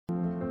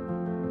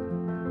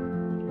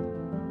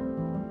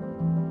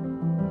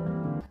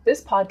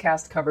This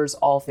podcast covers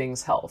all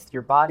things health,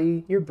 your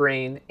body, your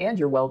brain, and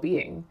your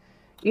well-being.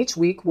 Each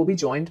week, we'll be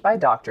joined by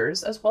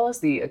doctors, as well as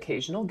the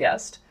occasional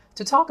guest,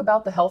 to talk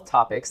about the health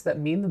topics that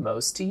mean the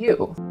most to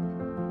you.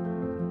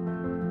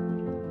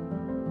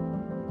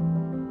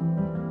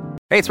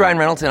 Hey, it's Ryan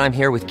Reynolds, and I'm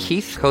here with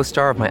Keith,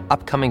 co-star of my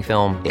upcoming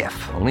film,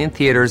 If, only in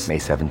theaters May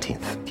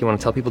 17th. Do you want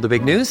to tell people the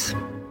big news?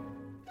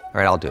 All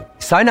right, I'll do it.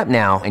 Sign up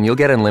now and you'll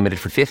get unlimited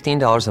for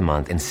 $15 a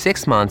month and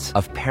 6 months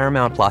of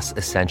Paramount Plus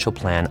Essential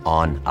Plan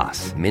on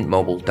us.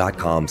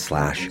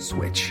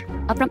 MintMobile.com/switch.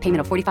 Upfront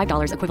payment of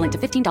 $45 equivalent to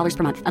 $15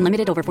 per month.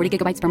 Unlimited over 40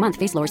 gigabytes per month.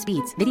 Face lower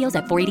speeds. Videos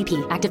at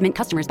 480p. Active Mint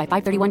customers by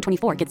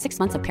 531.24 get 6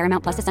 months of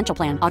Paramount Plus Essential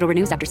Plan. Auto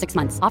renews after 6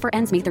 months. Offer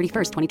ends May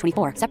 31st,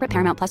 2024. Separate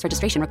Paramount Plus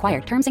registration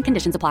required. Terms and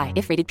conditions apply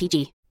if rated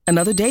PG.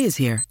 Another day is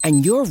here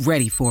and you're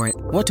ready for it.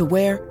 What to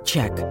wear?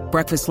 Check.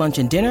 Breakfast, lunch,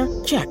 and dinner?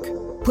 Check.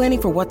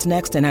 Planning for what's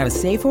next and how to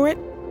save for it?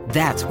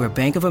 That's where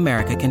Bank of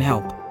America can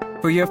help.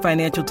 For your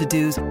financial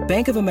to-dos,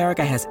 Bank of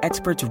America has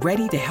experts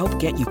ready to help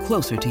get you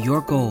closer to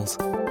your goals.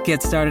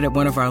 Get started at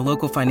one of our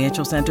local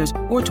financial centers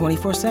or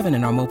 24/7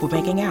 in our mobile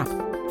banking app.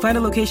 Find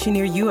a location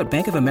near you at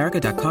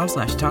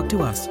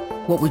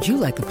bankofamerica.com/talktous. What would you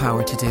like the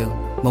power to do?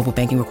 Mobile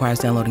banking requires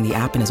downloading the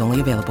app and is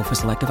only available for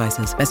select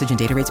devices. Message and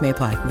data rates may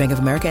apply. Bank of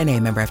America N.A.,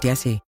 member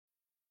FDIC.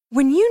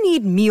 When you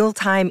need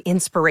mealtime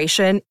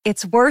inspiration,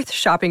 it's worth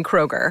shopping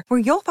Kroger, where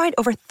you'll find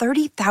over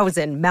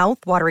 30,000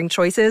 mouth-watering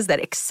choices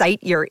that excite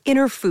your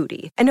inner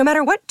foodie. And no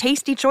matter what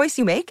tasty choice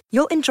you make,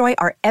 you'll enjoy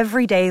our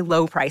everyday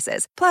low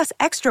prices, plus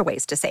extra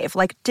ways to save,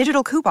 like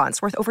digital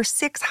coupons worth over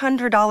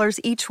 $600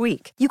 each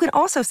week. You can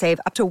also save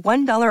up to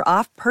 $1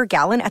 off per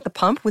gallon at the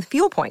pump with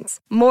fuel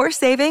points. More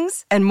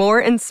savings and more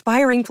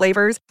inspiring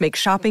flavors make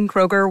shopping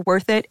Kroger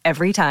worth it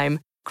every time.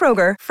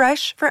 Kroger,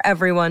 fresh for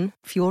everyone.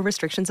 Fuel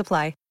restrictions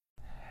apply.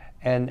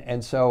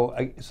 And so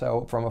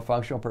from a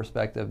functional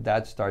perspective,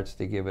 that starts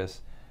to give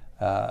us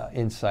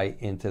insight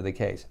into the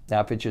case. Now,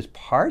 if it's just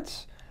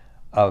parts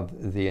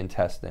of the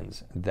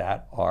intestines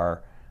that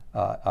are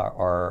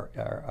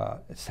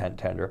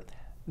tender,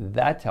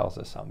 that tells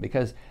us something,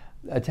 because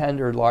a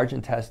tender large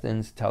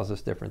intestines tells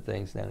us different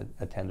things than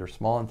a tender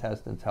small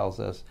intestine tells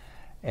us,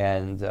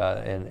 and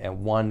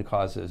one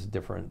causes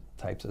different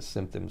types of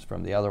symptoms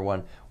from the other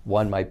one.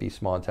 One might be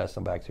small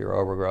intestinal bacterial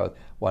overgrowth.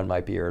 One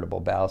might be irritable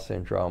bowel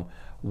syndrome.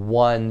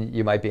 One,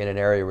 you might be in an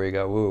area where you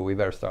go, ooh, we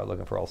better start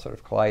looking for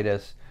ulcerative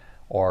colitis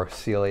or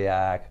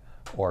celiac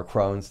or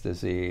Crohn's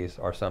disease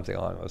or something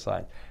along those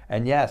lines.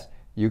 And yes,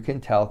 you can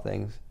tell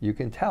things, you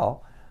can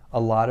tell a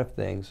lot of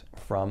things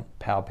from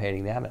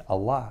palpating the abdomen, a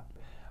lot.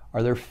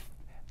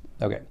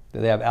 Okay, do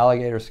they have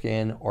alligator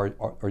skin or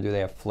do they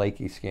have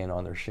flaky skin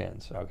on their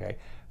shins? Okay,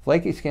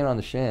 flaky skin on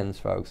the shins,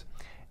 folks,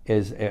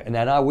 is, and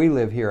now we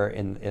live here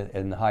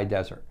in the high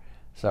desert.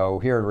 So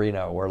here in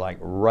Reno, we're like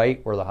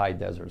right where the high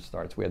desert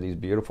starts. We have these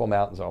beautiful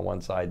mountains on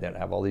one side that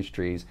have all these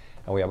trees,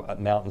 and we have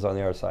mountains on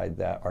the other side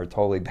that are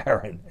totally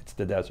barren. It's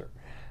the desert,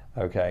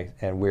 okay?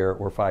 And we're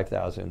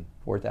 4,000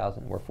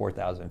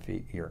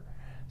 feet here,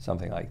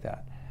 something like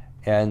that.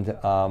 And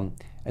so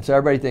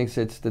everybody thinks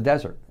it's the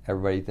desert.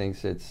 Everybody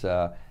thinks it's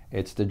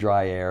the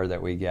dry air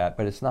that we get,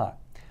 but it's not.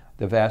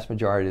 The vast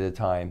majority of the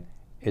time,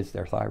 it's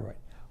their thyroid,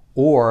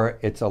 or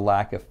it's a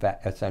lack of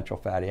essential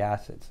fatty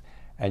acids.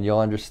 And you'll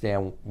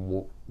understand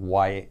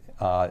why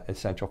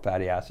essential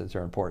fatty acids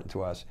are important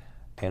to us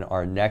in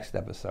our next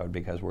episode,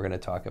 because we're going to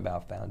talk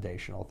about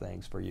foundational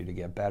things for you to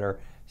get better.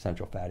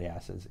 Essential fatty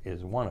acids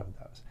is one of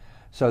those.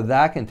 So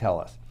that can tell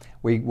us.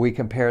 We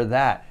compare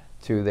that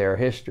to their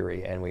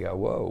history, and we go,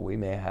 whoa,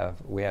 we have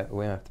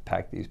to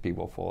pack these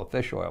people full of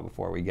fish oil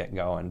before we get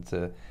going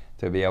to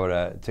be able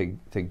to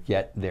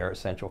get their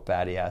essential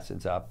fatty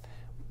acids up,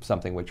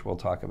 something which we'll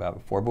talk about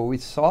before. But we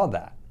saw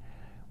that.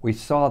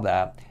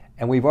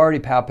 And we've already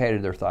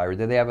palpated their thyroid.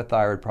 Do they have a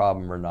thyroid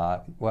problem or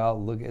not? Well,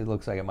 look, it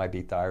looks like it might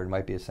be thyroid, it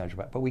might be essential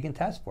fat, but we can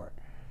test for it.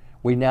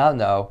 We now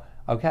know,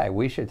 okay,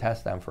 we should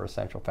test them for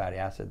essential fatty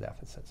acid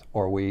deficits,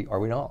 or we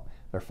don't.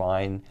 They're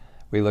fine.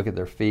 We look at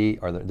their feet,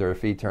 or their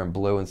feet turn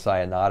blue and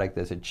cyanotic.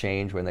 Does it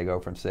change when they go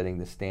from sitting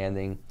to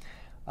standing?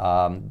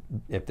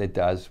 If it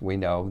does, we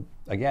know,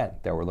 again,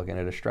 that we're looking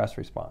at a stress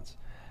response.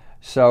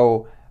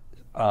 So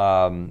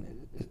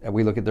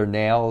we look at their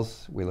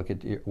nails. We look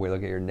at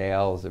your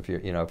nails. If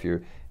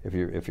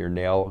your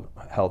nail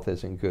health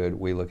isn't good,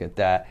 we look at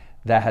that.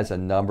 That has a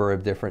number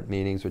of different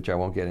meanings, which I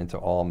won't get into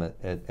all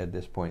at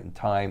this point in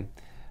time.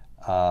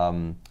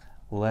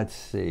 Let's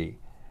see.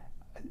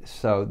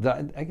 So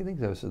I think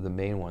those are the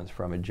main ones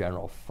from a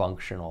general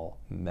functional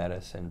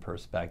medicine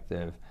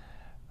perspective.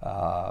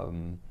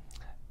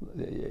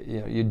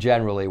 You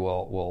generally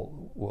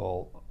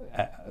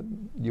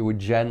you would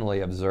generally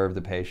observe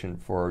the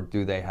patient for,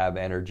 do they have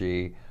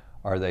energy?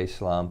 Are they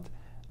slumped?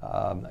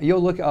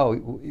 You'll look.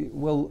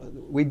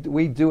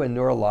 We do a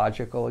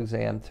neurological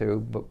exam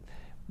too, but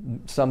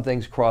some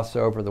things cross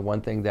over. The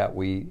one thing that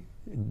we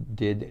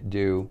did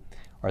do,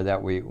 or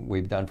that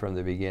we've done from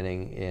the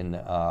beginning in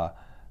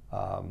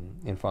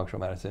functional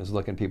medicine, is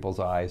look in people's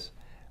eyes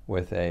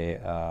with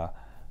a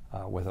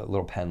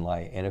little pen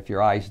light. And if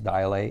your eyes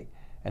dilate,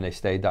 and they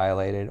stay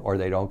dilated, or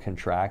they don't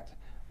contract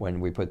when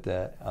we put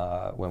the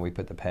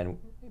pen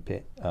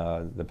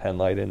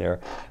light in there,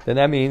 then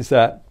that means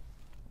that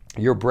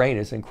your brain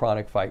is in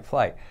chronic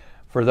fight-flight.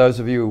 For those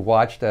of you who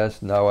watched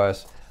us, know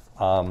us,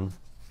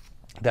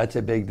 that's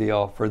a big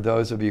deal. For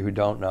those of you who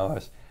don't know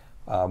us,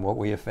 what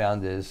we have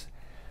found is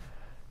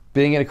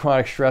being in a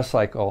chronic stress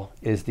cycle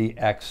is the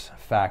X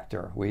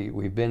factor.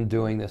 We've been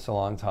doing this a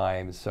long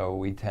time, so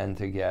we tend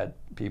to get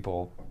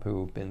people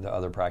who've been to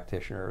other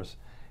practitioners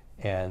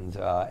and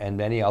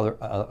many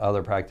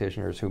other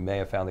practitioners who may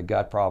have found a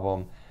gut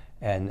problem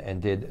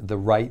and did the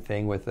right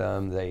thing with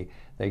them. They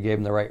gave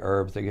them the right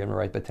herbs, they gave them the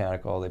right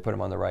botanical, they put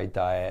them on the right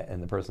diet,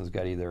 and the person's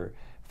gut either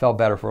felt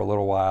better for a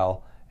little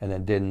while and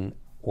then didn't,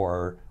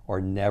 or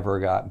never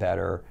got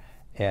better.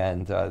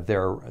 And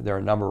there are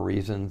a number of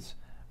reasons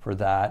for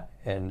that,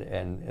 and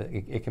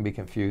it can be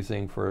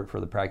confusing for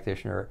the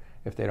practitioner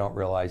if they don't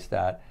realize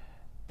that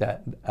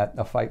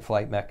a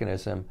fight-flight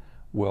mechanism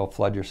will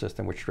flood your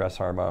system with stress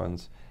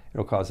hormones.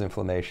 It'll cause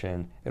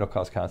inflammation, it'll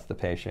cause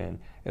constipation,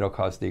 it'll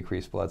cause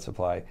decreased blood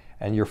supply,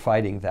 and you're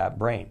fighting that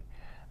brain.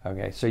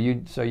 Okay, so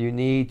you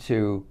need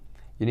to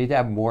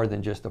have more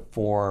than just a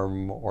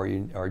form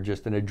or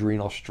just an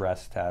adrenal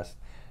stress test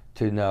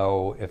to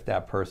know if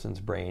that person's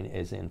brain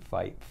is in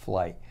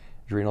fight-flight.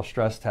 Adrenal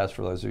stress test,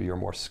 for those of you who are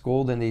more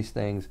schooled in these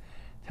things,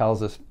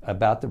 tells us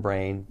about the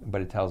brain, but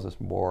it tells us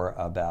more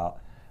about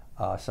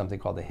something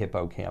called the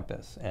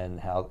hippocampus and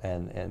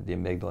the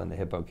amygdala and the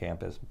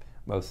hippocampus,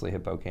 mostly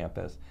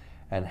hippocampus,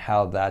 and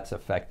how that's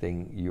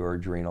affecting your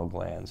adrenal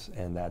glands.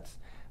 And that's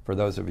for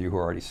those of you who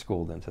are already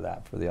schooled into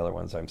that. For the other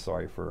ones, I'm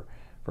sorry for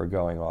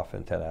going off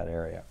into that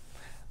area.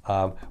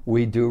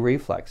 We do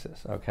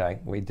reflexes, okay?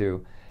 We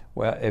do.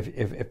 Well,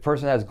 if a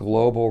person has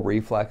global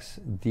reflex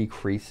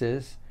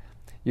decreases,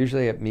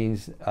 usually it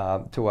means,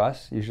 to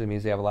us, usually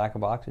means they have a lack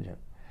of oxygen.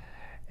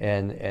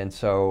 And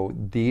so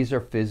these are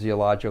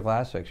physiological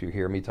aspects. You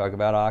hear me talk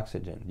about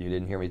oxygen. You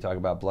didn't hear me talk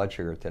about blood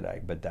sugar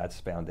today, but that's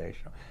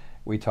foundational.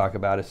 We talk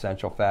about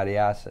essential fatty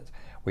acids.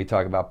 We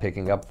talk about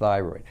picking up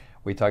thyroid.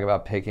 We talk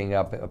about picking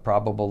up a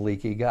probable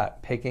leaky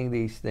gut, picking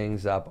these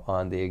things up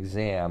on the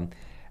exam.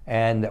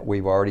 And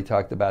we've already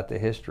talked about the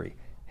history.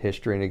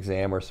 History and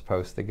exam are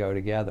supposed to go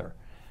together.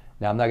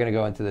 Now, I'm not going to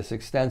go into this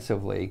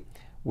extensively.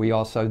 We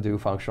also do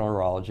functional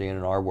neurology, and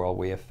in our world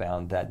we have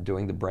found that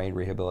doing the brain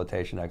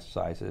rehabilitation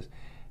exercises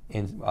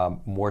in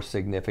more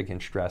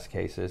significant stress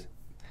cases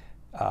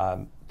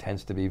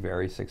tends to be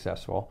very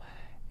successful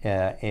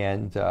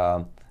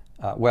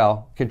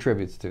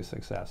contributes to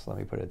success, let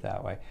me put it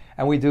that way.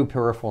 And we do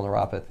peripheral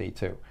neuropathy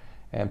too.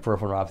 And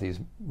peripheral neuropathy is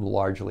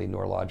largely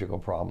neurological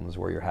problems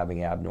where you're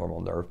having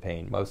abnormal nerve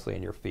pain, mostly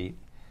in your feet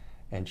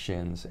and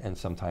shins, and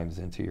sometimes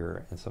into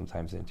your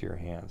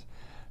hands.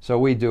 So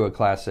we do a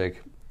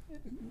classic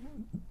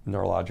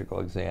neurological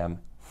exam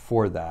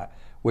for that,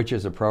 which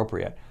is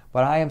appropriate.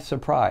 But I am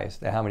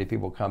surprised at how many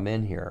people come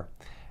in here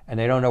and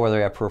they don't know whether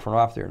they have peripheral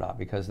neuropathy or not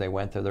because they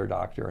went to their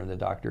doctor and the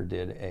doctor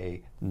did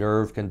a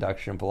nerve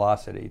conduction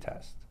velocity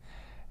test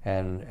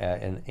and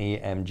an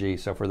EMG.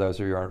 So for those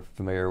of you who aren't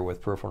familiar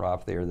with peripheral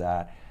neuropathy or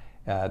that,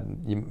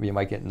 you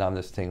might get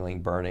numbness,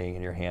 tingling, burning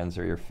in your hands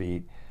or your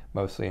feet,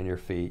 mostly in your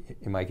feet.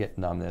 You might get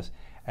numbness.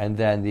 And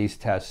then these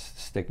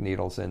tests stick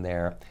needles in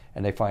there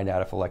and they find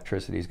out if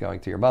electricity is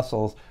going to your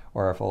muscles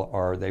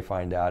or they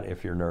find out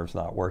if your nerve's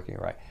not working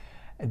right.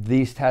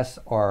 These tests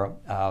are,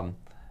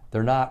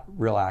 they're not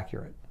real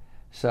accurate.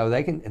 So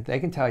they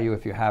can tell you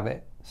if you have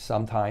it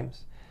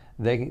sometimes.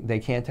 They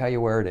can't tell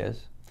you where it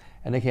is,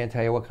 and they can't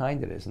tell you what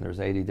kind it is, and there's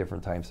 80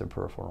 different types of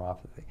peripheral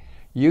neuropathy.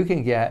 You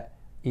can get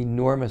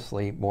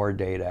enormously more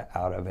data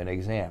out of an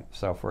exam.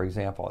 So for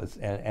example,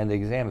 and the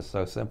exam is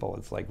so simple,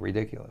 it's like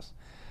ridiculous.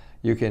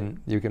 You can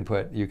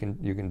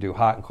do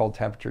hot and cold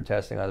temperature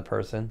testing on the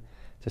person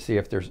to see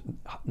if they're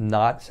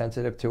not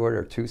sensitive to it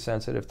or too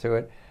sensitive to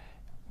it,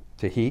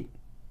 to heat,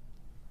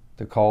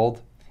 to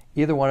cold.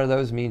 Either one of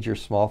those means your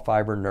small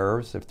fiber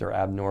nerves, if they're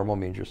abnormal,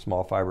 means your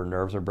small fiber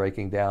nerves are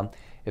breaking down.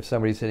 If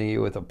somebody's hitting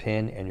you with a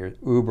pin and you're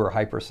uber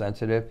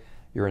hypersensitive,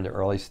 you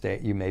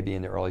may be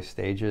in the early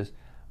stages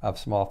of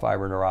small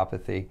fiber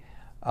neuropathy.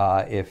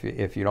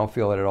 If you don't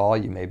feel it at all,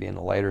 you may be in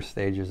the later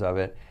stages of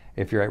it.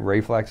 If your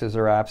reflexes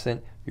are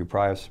absent, you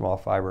probably have small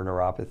fiber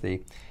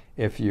neuropathy.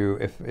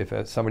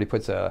 If somebody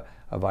puts a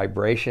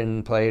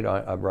vibration plate,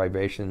 a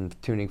vibration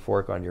tuning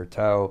fork on your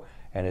toe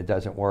and it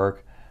doesn't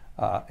work,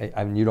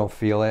 you don't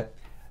feel it,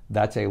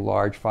 that's a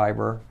large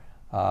fiber,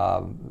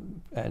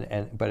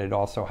 but it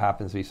also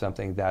happens to be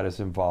something that is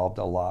involved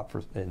a lot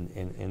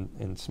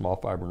in small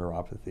fiber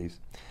neuropathies.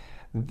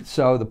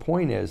 So the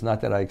point is, not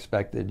that I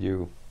expected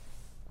you,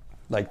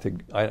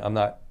 I'm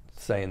not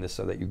saying this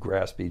so that you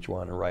grasp each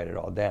one and write it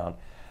all down.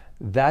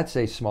 That's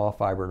a small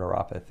fiber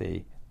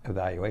neuropathy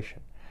evaluation.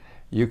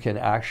 You can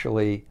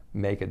actually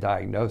make a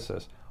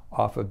diagnosis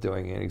off of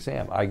doing an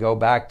exam. I go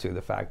back to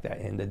the fact that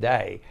in the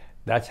day,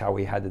 that's how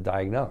we had to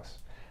diagnose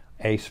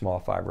a small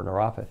fiber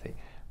neuropathy.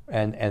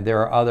 And there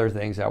are other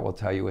things that will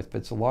tell you if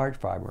it's a large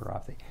fiber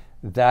neuropathy.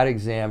 That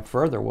exam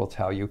further will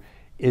tell you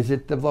Is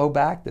it the low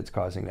back that's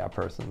causing that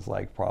person's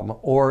leg problem,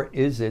 or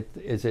is it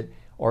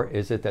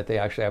that they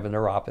actually have a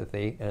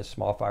neuropathy, and a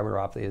small fiber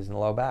neuropathy is in the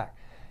low back?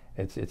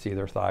 It's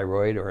either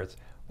thyroid,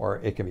 or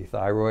it can be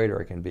thyroid,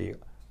 or it can be,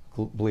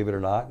 believe it or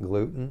not,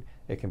 gluten.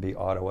 It can be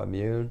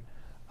autoimmune.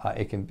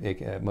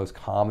 Most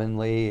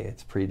commonly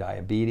it's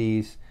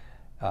prediabetes,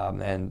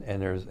 and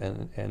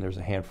there's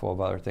a handful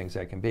of other things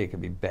that can be. It can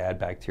be bad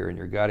bacteria in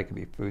your gut. It can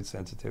be food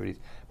sensitivities.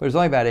 But there's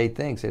only about 8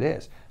 things it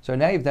is. So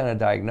now you've done a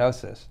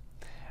diagnosis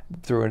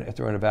through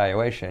an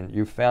evaluation.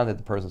 You've found that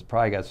the person's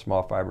probably got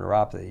small fiber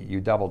neuropathy. You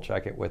double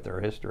check it with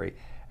their history,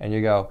 and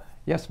you go,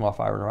 yes, small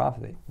fiber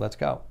neuropathy. Let's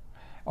go.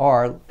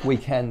 Or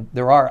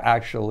there are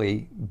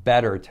actually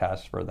better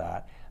tests for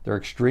that. They're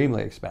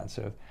extremely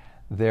expensive.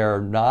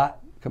 They're not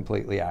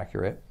completely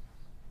accurate.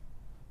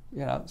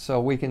 So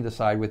we can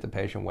decide with the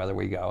patient whether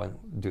we go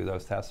and do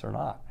those tests or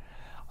not.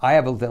 I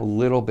have a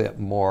little bit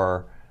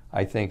more,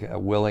 I think, a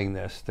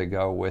willingness to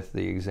go with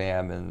the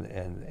exam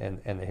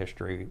and the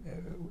history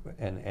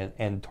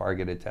and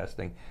targeted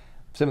testing,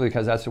 simply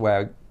because that's the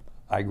way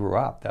I grew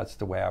up. That's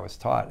the way I was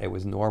taught. It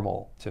was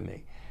normal to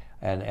me,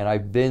 and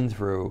I've been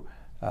through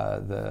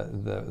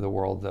the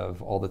world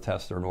of all the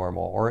tests are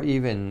normal, or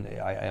even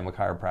I am a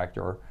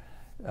chiropractor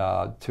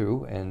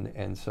too,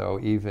 and so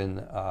even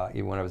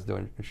when I was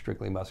doing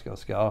strictly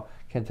musculoskeletal,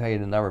 I can tell you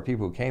the number of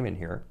people who came in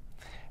here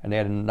and they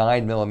had a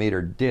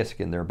 9mm disc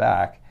in their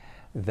back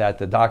that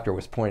the doctor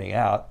was pointing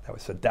out.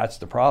 That said, that's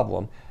the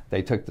problem.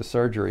 They took the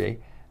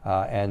surgery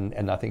and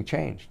nothing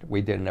changed.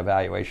 We did an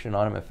evaluation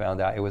on them and found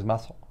out it was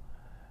muscle,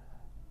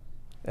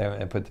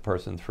 and put the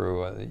person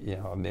through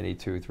a mini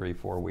 2, 3,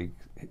 4 week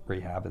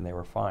rehab, and they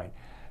were fine.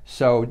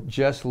 So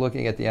just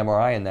looking at the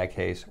MRI in that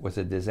case was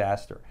a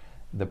disaster.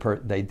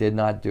 They did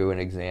not do an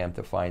exam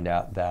to find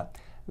out that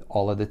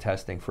all of the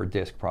testing for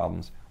disc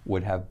problems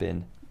would have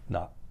been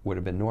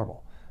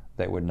normal.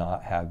 They would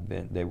not have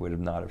been. They would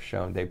have not have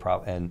shown. They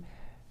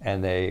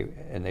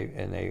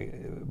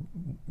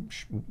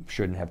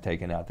shouldn't have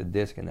taken out the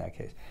disc in that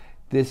case.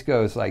 This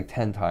goes like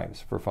 10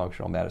 times for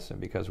functional medicine,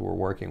 because we're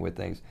working with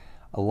things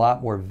a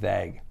lot more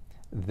vague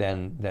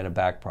than a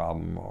back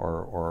problem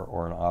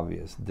or an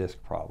obvious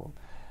disc problem.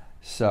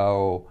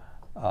 So,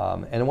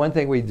 and the one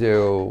thing we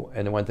do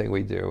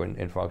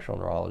in functional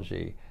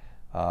neurology,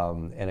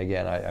 and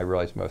again, I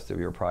realize most of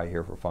you are probably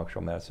here for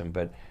functional medicine,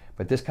 but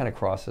this kind of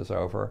crosses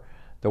over.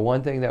 The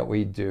one thing that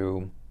we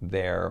do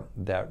there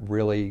that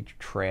really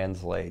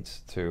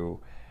translates to,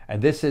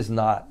 and this is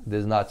not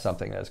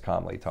something that's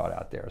commonly taught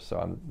out there.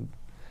 So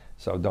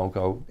don't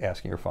go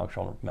asking your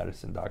functional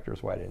medicine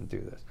doctors why I didn't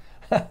do this.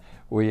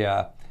 We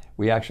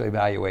actually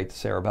evaluate the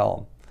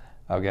cerebellum.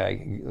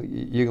 Okay,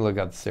 you can look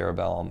up the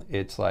cerebellum.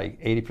 It's like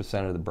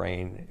 80% of the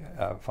brain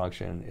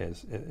function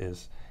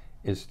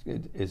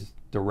is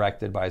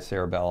directed by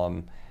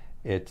cerebellum.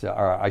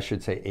 Or I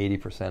should say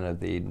 80% of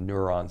the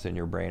neurons in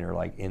your brain are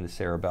like in the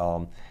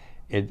cerebellum.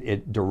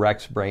 It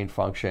directs brain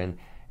function.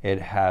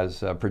 It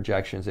has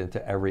projections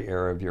into every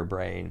area of your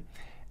brain.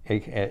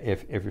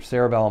 If your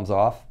cerebellum's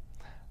off,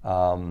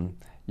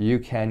 you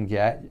can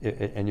get,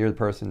 and you're the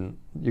person,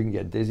 you can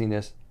get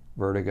dizziness,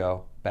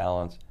 vertigo,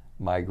 balance,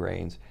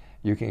 migraines.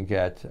 You can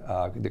get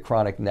the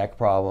chronic neck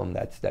problem,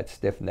 that's that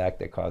stiff neck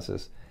that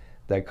causes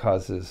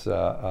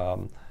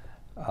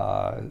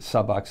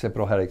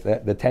suboccipital headaches,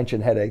 the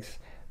tension headaches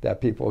that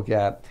people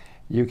get.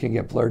 You can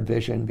get blurred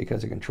vision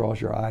because it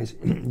controls your eyes.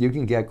 You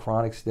can get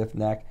chronic stiff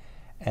neck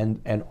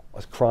and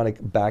chronic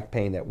back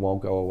pain that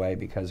won't go away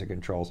because it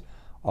controls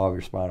all of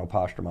your spinal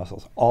posture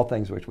muscles, all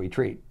things which we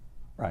treat,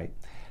 right?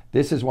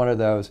 This is one of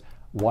those,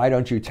 why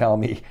don't you tell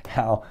me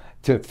how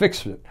to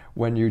fix it?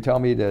 When you tell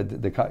me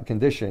the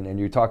condition and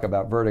you talk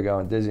about vertigo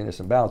and dizziness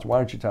and balance, why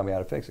don't you tell me how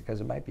to fix it?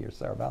 Because it might be your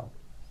cerebellum.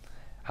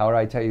 How would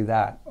I tell you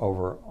that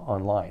over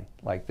online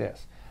like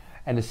this?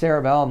 And the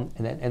cerebellum,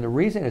 and the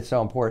reason it's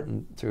so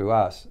important to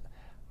us,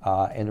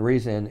 and the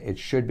reason it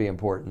should be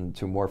important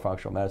to more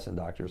functional medicine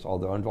doctors,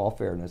 although in all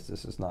fairness,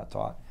 this is not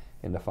taught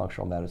in the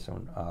functional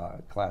medicine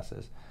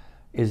classes,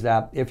 is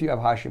that if you have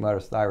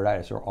Hashimoto's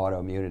thyroiditis or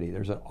autoimmunity,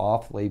 there's an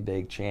awfully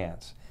big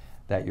chance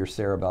that your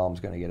cerebellum is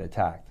going to get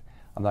attacked.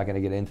 I'm not going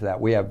to get into that.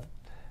 We have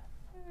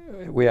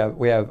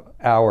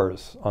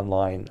hours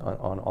online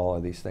on all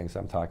of these things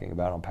I'm talking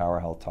about on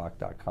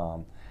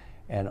powerhealthtalk.com,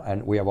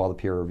 and we have all the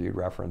peer-reviewed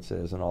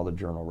references and all the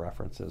journal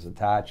references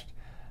attached.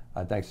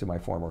 Thanks to my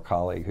former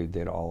colleague who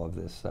did all of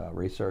this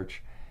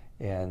research,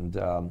 and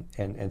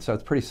so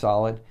it's pretty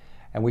solid,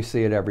 and we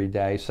see it every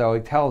day. So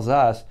it tells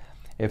us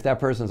if that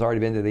person's already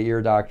been to the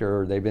ear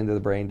doctor, or they've been to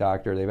the brain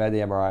doctor, they've had the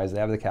MRIs, they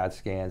have the CAT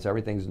scans,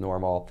 everything's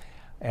normal.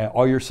 And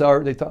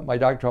my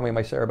doctor told me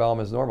my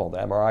cerebellum is normal, the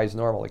MRI is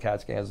normal, the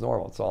CAT scan is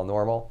normal, it's all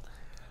normal.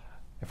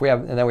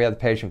 And then we have the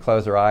patient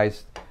close their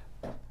eyes.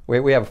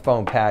 We have a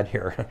foam pad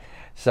here.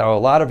 So a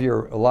lot of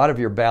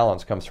your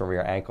balance comes from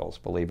your ankles,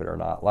 believe it or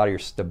not. A lot of your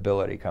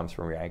stability comes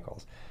from your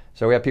ankles.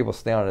 So we have people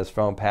stand on this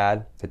foam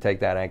pad to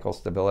take that ankle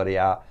stability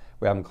out.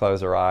 We have them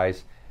close their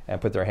eyes and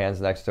put their hands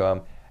next to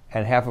them.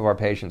 And half of our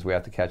patients, we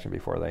have to catch them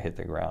before they hit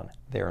the ground.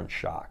 They're in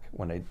shock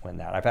when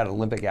that. I've had an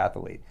Olympic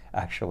athlete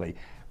actually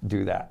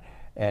do that.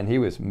 And he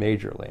was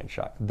majorly in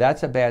shock.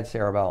 That's a bad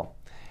cerebellum.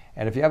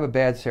 And if you have a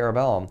bad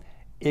cerebellum,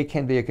 it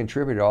can be a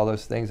contributor to all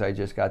those things I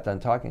just got done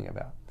talking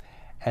about.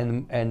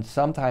 And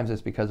sometimes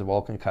it's because of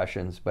old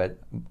concussions, but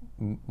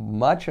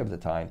much of the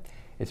time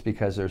it's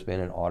because there's been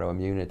an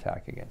autoimmune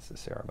attack against the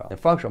cerebellum. In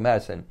functional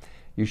medicine,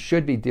 you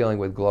should be dealing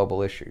with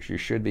global issues. You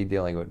should be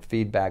dealing with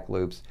feedback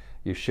loops.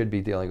 You should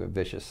be dealing with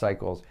vicious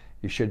cycles.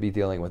 You should be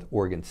dealing with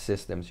organ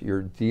systems.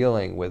 You're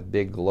dealing with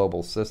big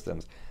global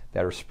systems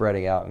that are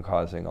spreading out and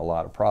causing a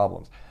lot of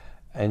problems.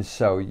 And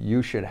so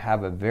you should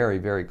have a very,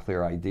 very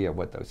clear idea of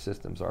what those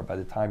systems are by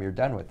the time you're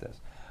done with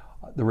this.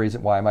 The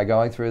reason why am I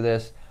going through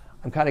this?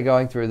 I'm kind of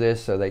going through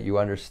this so that you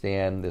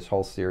understand this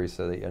whole series,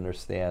 so that you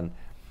understand,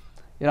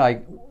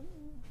 like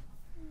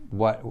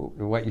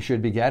what you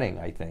should be getting.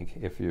 I think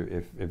if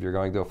you're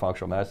going to a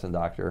functional medicine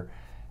doctor,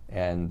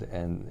 and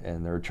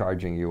they're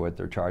charging you what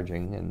they're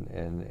charging,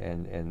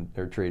 and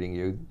they're treating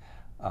you,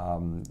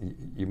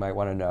 you might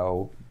want to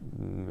know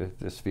if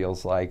this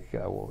feels like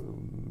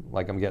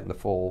I'm getting the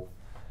full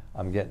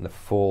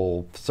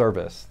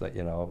service,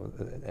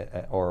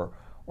 that or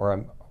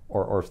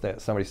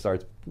if somebody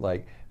starts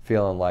like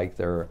feeling like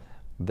they're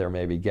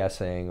maybe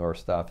guessing or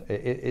stuff.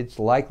 It's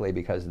likely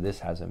because this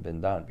hasn't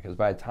been done. Because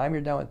by the time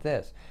you're done with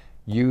this,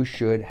 you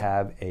should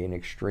have an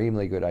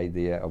extremely good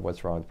idea of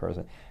what's wrong with the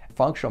person.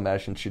 Functional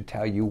medicine should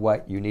tell you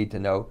what you need to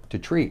know to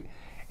treat.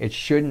 It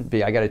shouldn't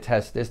be, I got to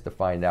test this to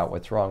find out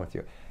what's wrong with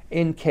you.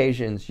 In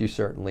occasions, you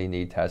certainly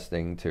need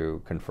testing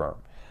to confirm.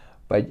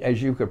 But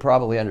as you could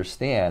probably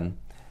understand,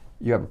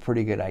 you have a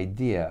pretty good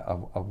idea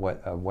of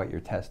what you're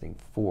testing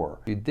for.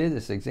 If you did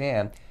this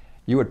exam,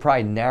 you would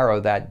probably narrow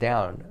that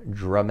down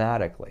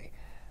dramatically.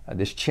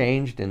 This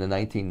changed in the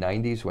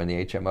 1990s when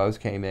the HMOs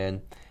came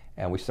in,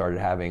 and we started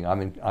having. I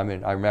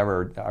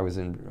remember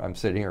I'm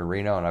sitting here in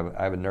Reno, and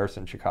I have a nurse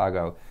in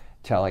Chicago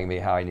telling me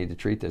how I need to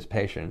treat this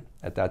patient.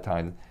 At that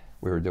time,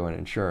 we were doing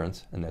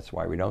insurance, and that's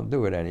why we don't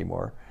do it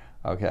anymore.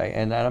 Okay,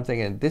 and then I'm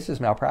thinking this is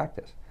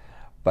malpractice,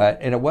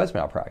 and it was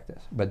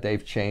malpractice. But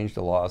they've changed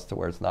the laws to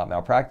where it's not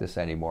malpractice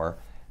anymore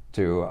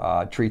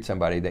to treat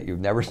somebody that you've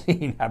never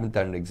seen, haven't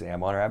done an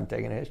exam on, or haven't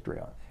taken a history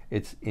on.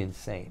 It's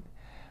insane.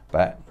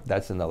 But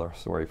that's another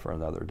story for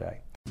another day.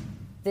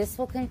 This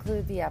will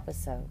conclude the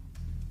episode.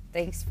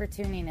 Thanks for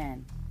tuning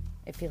in.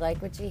 If you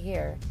like what you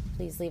hear,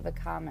 please leave a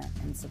comment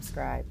and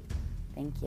subscribe. Thank you.